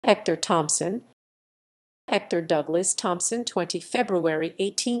Hector Thomson. Hector Douglas Thomson, 20 February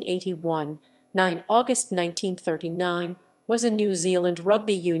 1881, 9 August 1939, was a New Zealand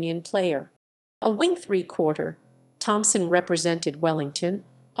rugby union player. A wing three-quarter, Thomson represented Wellington,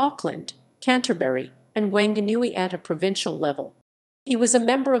 Auckland, Canterbury, and Wanganui at a provincial level. He was a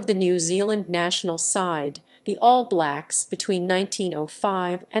member of the New Zealand national side, the All Blacks, between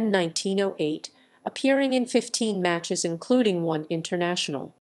 1905 and 1908, appearing in 15 matches including one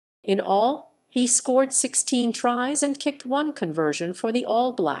international. In all, he scored 16 tries and kicked one conversion for the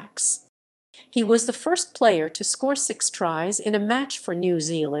All Blacks. He was the first player to score 6 tries in a match for New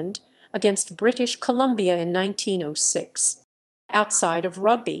Zealand against British Columbia in 1906. Outside of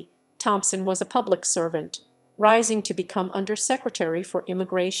rugby, Thomson was a public servant, rising to become Under-Secretary for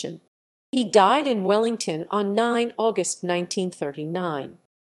Immigration. He died in Wellington on 9 August 1939.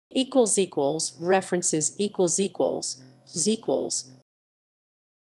 References